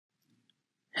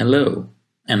Hello,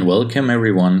 and welcome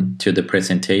everyone to the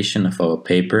presentation of our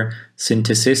paper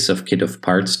Synthesis of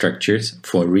Kit-of-Part Structures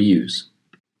for Reuse.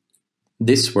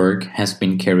 This work has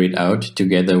been carried out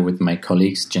together with my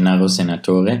colleagues Gennaro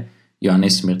Senatore,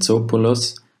 Ioannis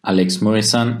Mirtsopoulos, Alex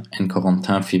Muresan and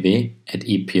C.Fivet at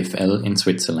EPFL in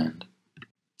Switzerland.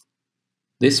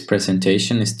 This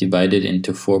presentation is divided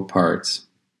into 4 parts.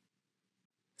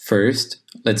 First,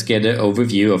 let's get an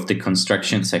overview of the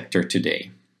construction sector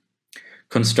today.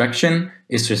 Construction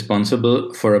is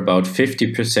responsible for about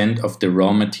 50% of the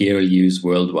raw material use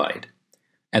worldwide.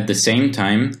 At the same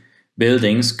time,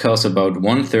 buildings cause about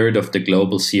 1/3 of the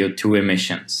global CO2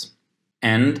 emissions.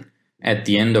 And, at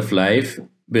the end of life,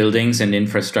 buildings and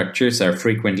infrastructures are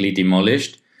frequently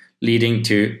demolished, leading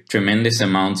to tremendous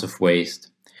amounts of waste.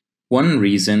 One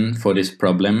reason for this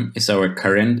problem is our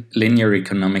current linear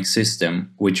economic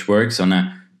system, which works on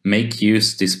a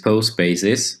make-use-dispose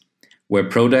basis, where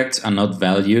products are not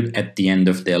valued at the end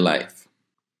of their life.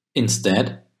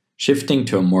 Instead, shifting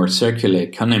to a more circular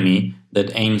economy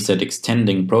that aims at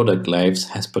extending product lives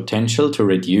has potential to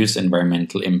reduce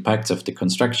environmental impacts of the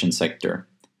construction sector.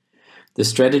 The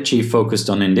strategy focused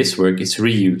on in this work is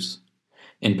reuse.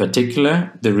 In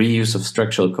particular, the reuse of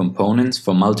structural components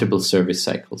for multiple service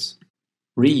cycles.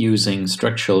 Reusing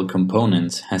structural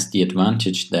components has the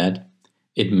advantage that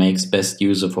it makes best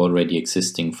use of already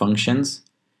existing functions,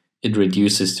 it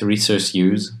reduces resource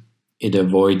use, it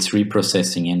avoids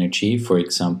reprocessing energy, for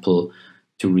example,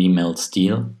 to remelt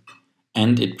steel,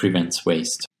 and it prevents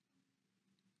waste.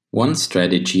 One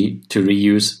strategy to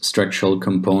reuse structural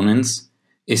components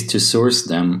is to source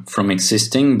them from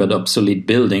existing but obsolete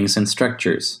buildings and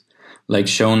structures. Like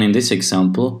shown in this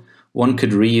example, one could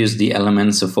reuse the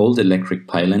elements of old electric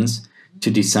pylons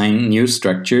to design new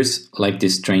structures like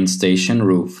this train station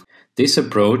roof. This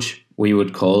approach we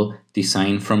would call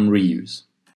design from reuse.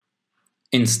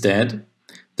 Instead,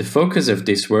 the focus of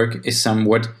this work is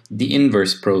somewhat the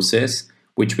inverse process,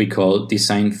 which we call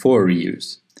design for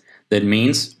reuse. That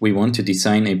means we want to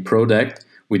design a product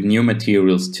with new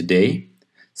materials today,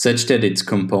 such that its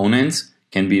components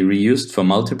can be reused for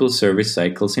multiple service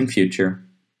cycles in future.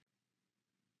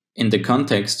 In the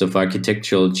context of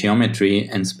architectural geometry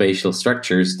and spatial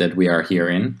structures that we are here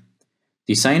in,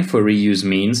 design for reuse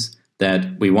means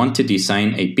that we want to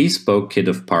design a bespoke kit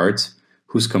of parts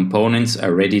whose components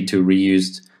are ready to be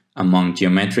reused among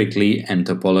geometrically and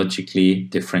topologically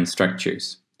different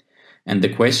structures. And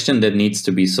the question that needs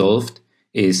to be solved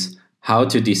is how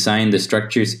to design the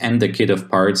structures and the kit of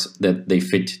parts that they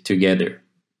fit together.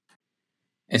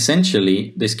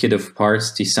 Essentially, this kit of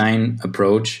parts design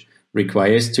approach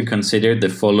requires to consider the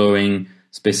following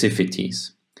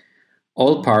specificities.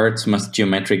 All parts must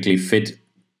geometrically fit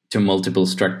to multiple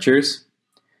structures.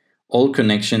 All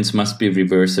connections must be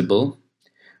reversible.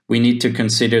 We need to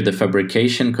consider the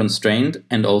fabrication constraint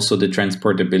and also the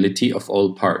transportability of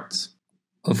all parts.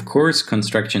 Of course,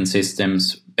 construction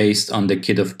systems based on the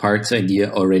kit of parts idea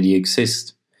already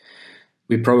exist.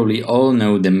 We probably all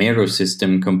know the Mero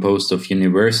system composed of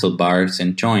universal bars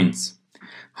and joints.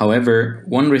 However,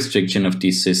 one restriction of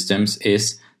these systems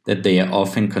is that they are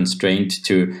often constrained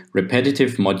to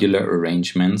repetitive modular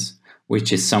arrangements,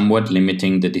 which is somewhat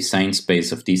limiting the design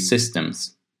space of these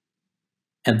systems.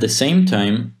 At the same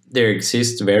time, there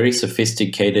exist very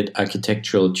sophisticated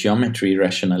architectural geometry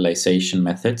rationalization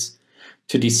methods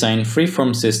to design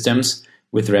freeform systems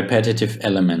with repetitive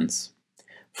elements.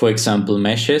 For example,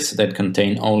 meshes that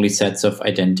contain only sets of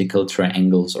identical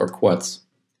triangles or quads.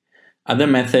 Other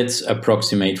methods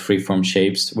approximate freeform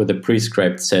shapes with a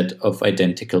prescribed set of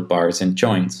identical bars and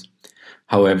joints.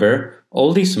 However,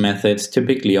 all these methods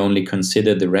typically only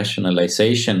consider the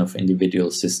rationalization of individual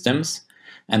systems,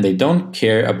 and they don't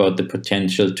care about the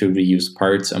potential to reuse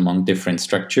parts among different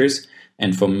structures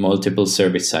and for multiple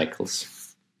service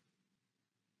cycles.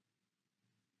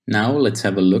 Now let's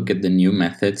have a look at the new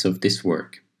methods of this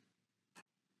work.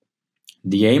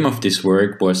 The aim of this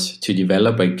work was to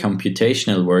develop a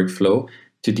computational workflow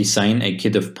to design a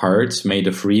kit of parts made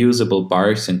of reusable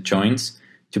bars and joints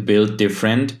to build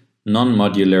different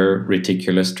non-modular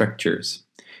reticular structures.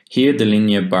 Here the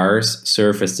linear bars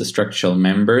serve as the structural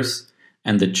members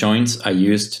and the joints are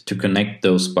used to connect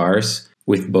those bars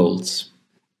with bolts.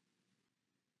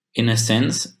 In a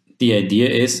sense, the idea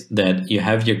is that you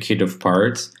have your kit of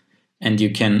parts and you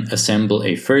can assemble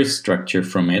a first structure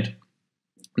from it.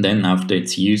 Then after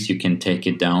its use you can take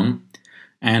it down,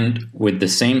 and with the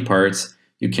same parts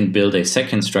you can build a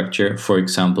second structure, for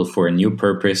example for a new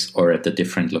purpose or at a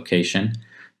different location.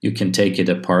 You can take it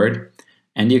apart,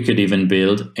 and you could even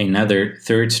build another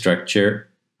third structure,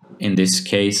 in this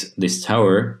case this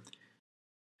tower,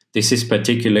 This is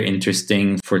particularly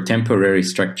interesting for temporary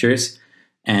structures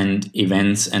and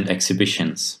events and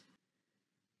exhibitions.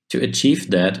 To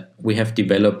achieve that, we have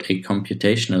developed a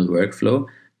computational workflow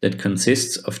that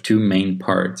consists of two main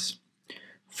parts.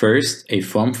 First, a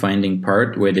form-finding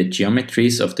part where the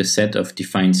geometries of the set of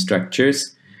defined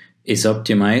structures is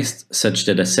optimized such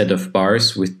that a set of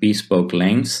bars with bespoke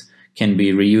lengths can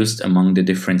be reused among the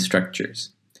different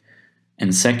structures.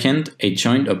 And second, a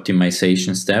joint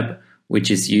optimization step, which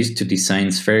is used to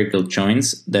design spherical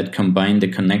joints that combine the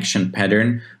connection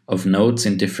pattern of nodes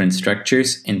in different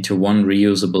structures into one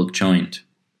reusable joint.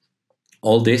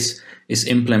 All this is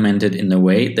implemented in a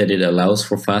way that it allows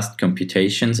for fast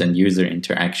computations and user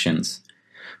interactions.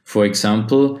 For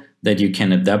example, that you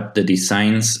can adapt the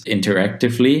designs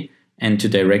interactively and to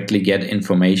directly get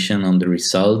information on the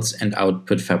results and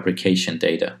output fabrication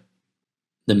data.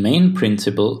 The main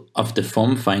principle of the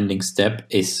form-finding step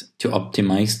is to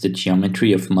optimize the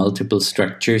geometry of multiple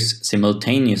structures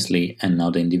simultaneously and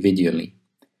not individually.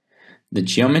 The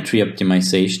geometry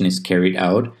optimization is carried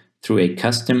out through a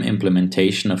custom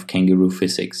implementation of kangaroo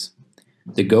physics.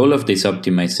 The goal of this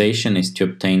optimization is to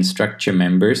obtain structure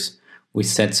members with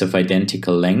sets of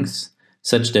identical lengths,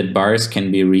 such that bars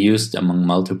can be reused among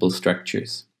multiple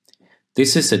structures.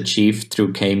 This is achieved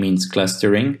through k-means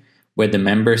clustering, where the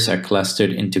members are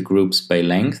clustered into groups by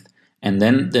length, and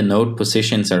then the node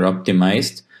positions are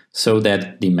optimized so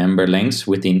that the member lengths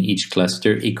within each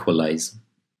cluster equalize.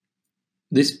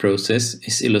 This process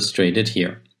is illustrated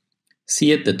here.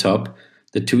 See at the top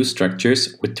the two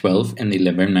structures with 12 and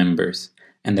 11 members,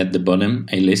 and at the bottom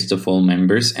a list of all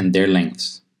members and their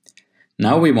lengths.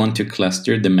 Now we want to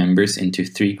cluster the members into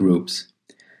 3 groups.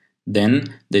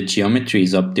 Then the geometry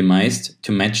is optimized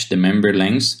to match the member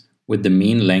lengths with the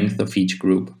mean length of each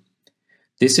group.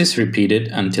 This is repeated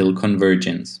until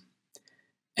convergence.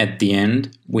 At the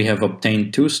end, we have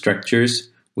obtained 2 structures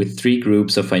with 3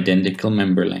 groups of identical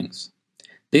member lengths.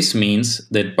 This means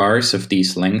that bars of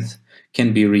these lengths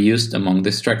can be reused among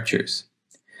the structures.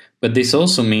 But this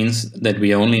also means that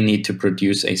we only need to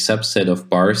produce a subset of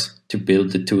bars to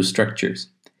build the 2 structures.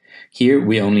 Here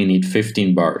we only need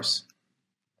 15 bars.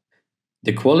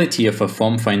 The quality of a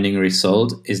form-finding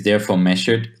result is therefore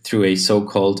measured through a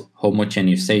so-called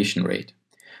homogenisation rate,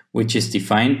 which is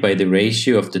defined by the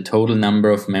ratio of the total number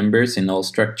of members in all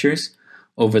structures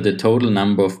over the total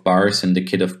number of bars in the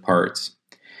kit of parts.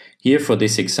 Here for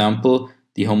this example,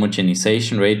 the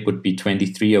homogenisation rate would be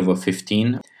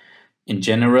 23/15. In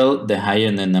general, the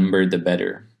higher the number, the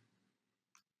better.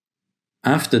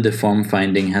 After the form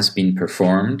finding has been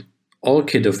performed, all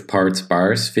kit of parts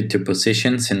bars fit to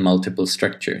positions in multiple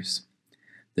structures.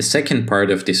 The second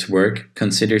part of this work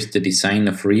considers the design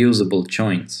of reusable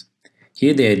joints.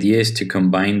 Here the idea is to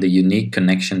combine the unique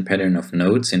connection pattern of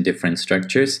nodes in different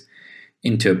structures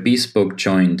into a bespoke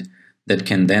joint that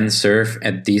can then serve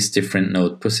at these different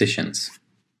node positions.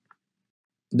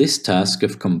 This task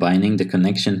of combining the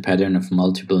connection pattern of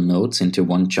multiple nodes into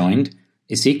one joint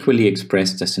is equally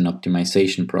expressed as an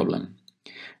optimization problem.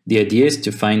 The idea is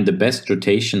to find the best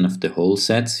rotation of the hole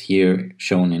sets, here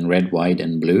shown in red, white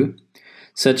and blue,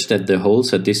 such that the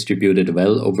holes are distributed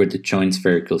well over the joint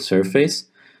spherical surface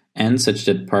and such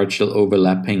that partial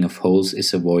overlapping of holes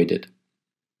is avoided.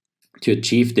 To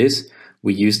achieve this,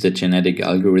 we use the genetic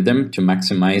algorithm to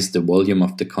maximize the volume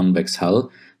of the convex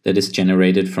hull that is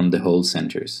generated from the hole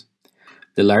centers.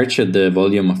 The larger the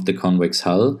volume of the convex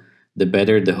hull, the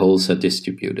better the holes are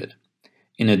distributed.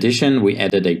 In addition, we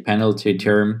added a penalty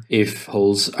term if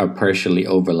holes are partially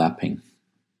overlapping.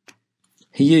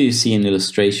 Here you see an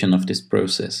illustration of this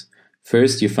process.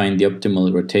 First, you find the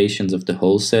optimal rotations of the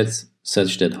hole sets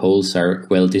such that holes are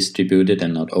well distributed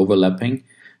and not overlapping,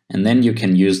 and then you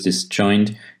can use this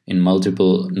joint in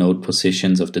multiple node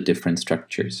positions of the different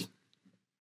structures.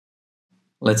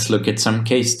 Let's look at some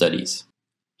case studies.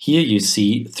 Here you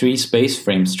see 3 space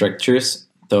frame structures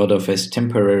thought of as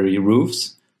temporary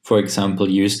roofs, for example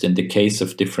used in the case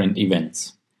of different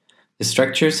events. The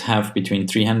structures have between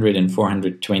 300 and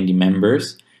 420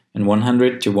 members and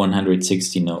 100 to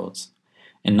 160 nodes.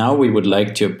 And now we would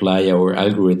like to apply our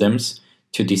algorithms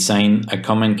to design a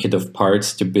common kit of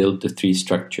parts to build the 3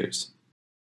 structures.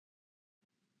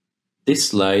 This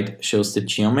slide shows the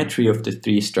geometry of the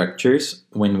 3 structures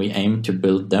when we aim to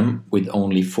build them with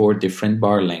only 4 different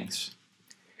bar lengths.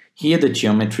 Here the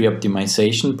geometry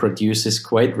optimization produces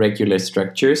quite regular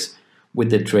structures with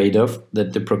the trade-off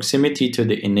that the proximity to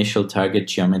the initial target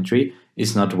geometry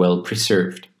is not well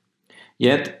preserved.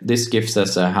 Yet this gives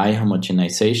us a high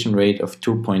homogenization rate of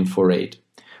 2.48,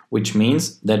 which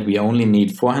means that we only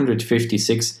need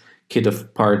 456 kit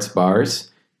of parts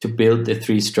bars to build the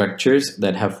three structures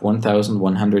that have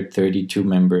 1,132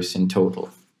 members in total.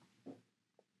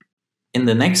 In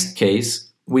the next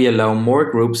case, we allow more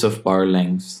groups of bar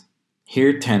lengths.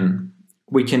 Here 10.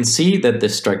 We can see that the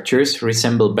structures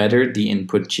resemble better the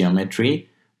input geometry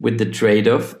with the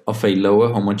trade-off of a lower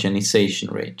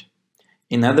homogenization rate.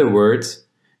 In other words,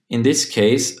 in this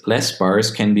case, less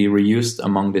bars can be reused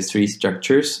among the three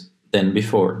structures than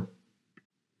before.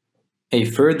 A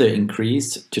further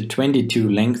increase to 22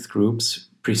 length groups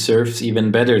preserves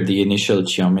even better the initial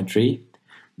geometry,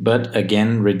 but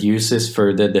again reduces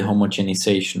further the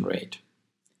homogenization rate.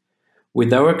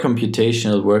 With our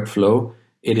computational workflow,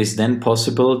 it is then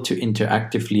possible to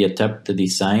interactively adapt the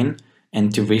design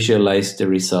and to visualize the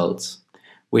results,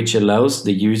 which allows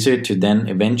the user to then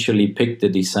eventually pick the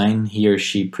design he or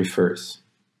she prefers.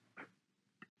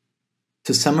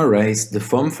 To summarize the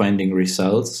form-finding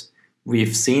results,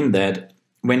 we've seen that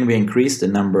when we increase the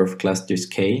number of clusters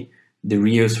k, the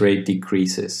reuse rate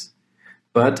decreases.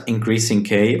 But increasing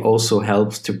k also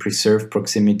helps to preserve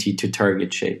proximity to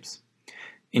target shapes.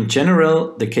 In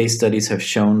general, the case studies have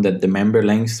shown that the member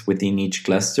lengths within each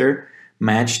cluster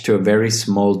match to a very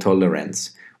small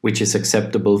tolerance, which is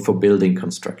acceptable for building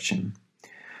construction.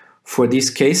 For these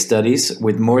case studies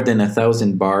with more than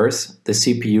 1,000 bars, the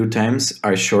CPU times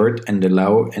are short and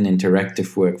allow an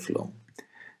interactive workflow.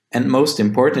 And most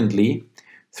importantly,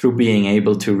 through being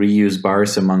able to reuse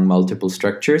bars among multiple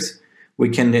structures, we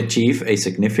can achieve a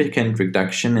significant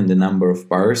reduction in the number of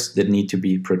bars that need to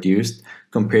be produced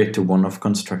compared to one of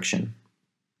construction.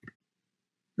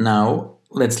 Now,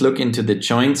 let's look into the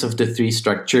joints of the three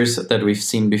structures that we've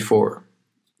seen before.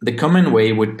 The common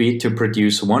way would be to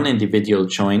produce one individual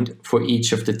joint for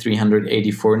each of the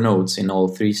 384 nodes in all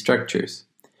three structures.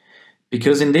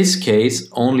 Because in this case,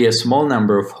 only a small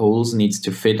number of holes needs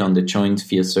to fit on the joint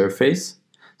sphere surface,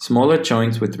 smaller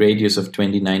joints with radius of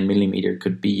 29 mm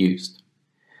could be used.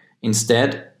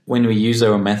 Instead, when we use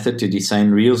our method to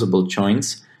design reusable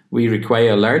joints, we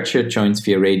require a larger joint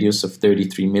sphere radius of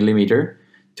 33 mm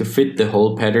to fit the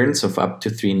hole patterns of up to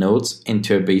 3 nodes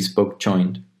into a bespoke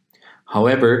joint.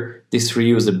 However, this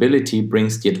reusability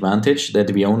brings the advantage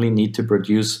that we only need to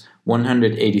produce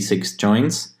 186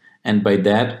 joints, and by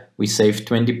that we save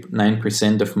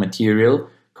 29% of material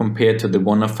compared to the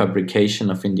one-off fabrication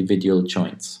of individual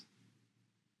joints.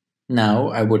 Now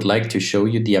I would like to show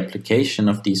you the application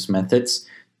of these methods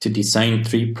to design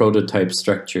three prototype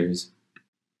structures.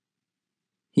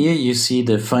 Here you see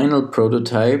the final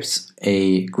prototypes,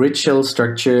 a gridshell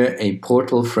structure, a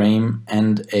portal frame,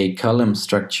 and a column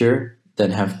structure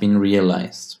that have been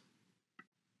realized.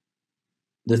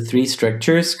 The three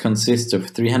structures consist of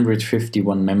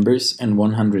 351 members and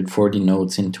 140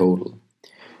 nodes in total.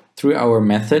 Through our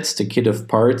methods, the kit of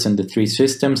parts and the three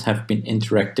systems have been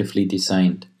interactively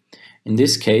designed. In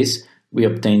this case, we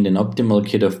obtained an optimal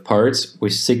kit of parts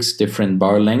with 6 different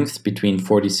bar lengths between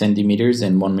 40 cm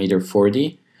and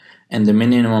 1.40 m, and the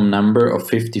minimum number of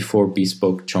 54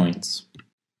 bespoke joints.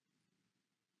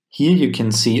 Here you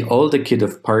can see all the kit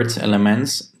of parts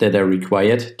elements that are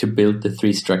required to build the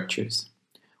three structures.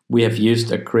 We have used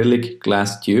acrylic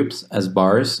glass tubes as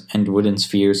bars and wooden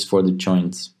spheres for the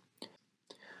joints.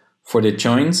 For the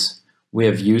joints, we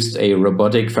have used a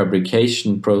robotic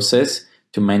fabrication process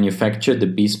to manufacture the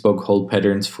bespoke hole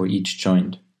patterns for each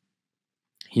joint.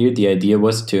 Here the idea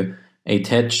was to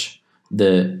attach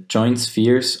the joint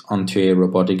spheres onto a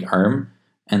robotic arm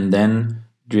and then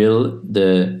drill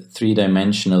the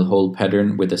three-dimensional hole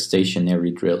pattern with a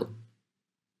stationary drill.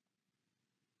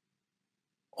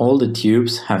 All the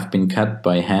tubes have been cut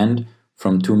by hand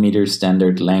from 2 meter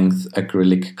standard length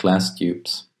acrylic glass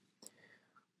tubes.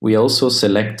 We also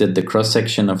selected the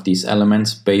cross-section of these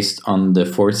elements based on the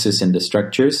forces in the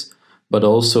structures, but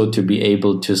also to be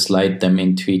able to slide them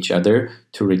into each other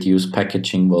to reduce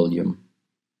packaging volume.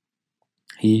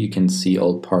 Here you can see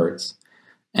all parts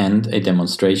and a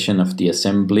demonstration of the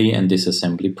assembly and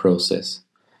disassembly process.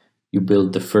 You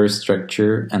build the first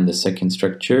structure and the second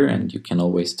structure, and you can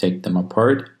always take them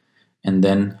apart. And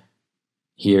then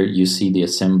here you see the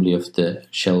assembly of the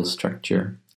shell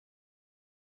structure.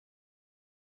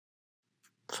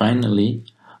 Finally,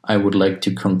 I would like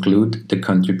to conclude the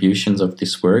contributions of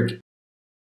this work.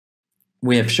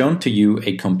 We have shown to you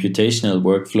a computational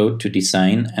workflow to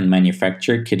design and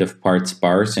manufacture kit of parts,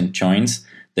 bars, and joints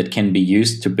that can be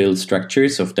used to build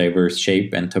structures of diverse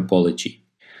shape and topology.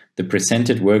 The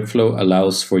presented workflow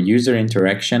allows for user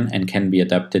interaction and can be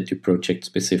adapted to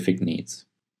project-specific needs.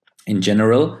 In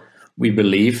general, we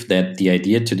believe that the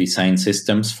idea to design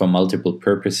systems for multiple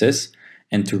purposes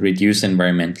and to reduce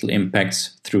environmental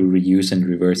impacts through reuse and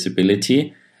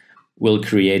reversibility will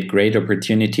create great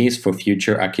opportunities for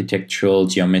future architectural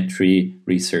geometry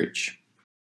research.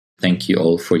 Thank you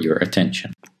all for your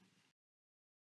attention.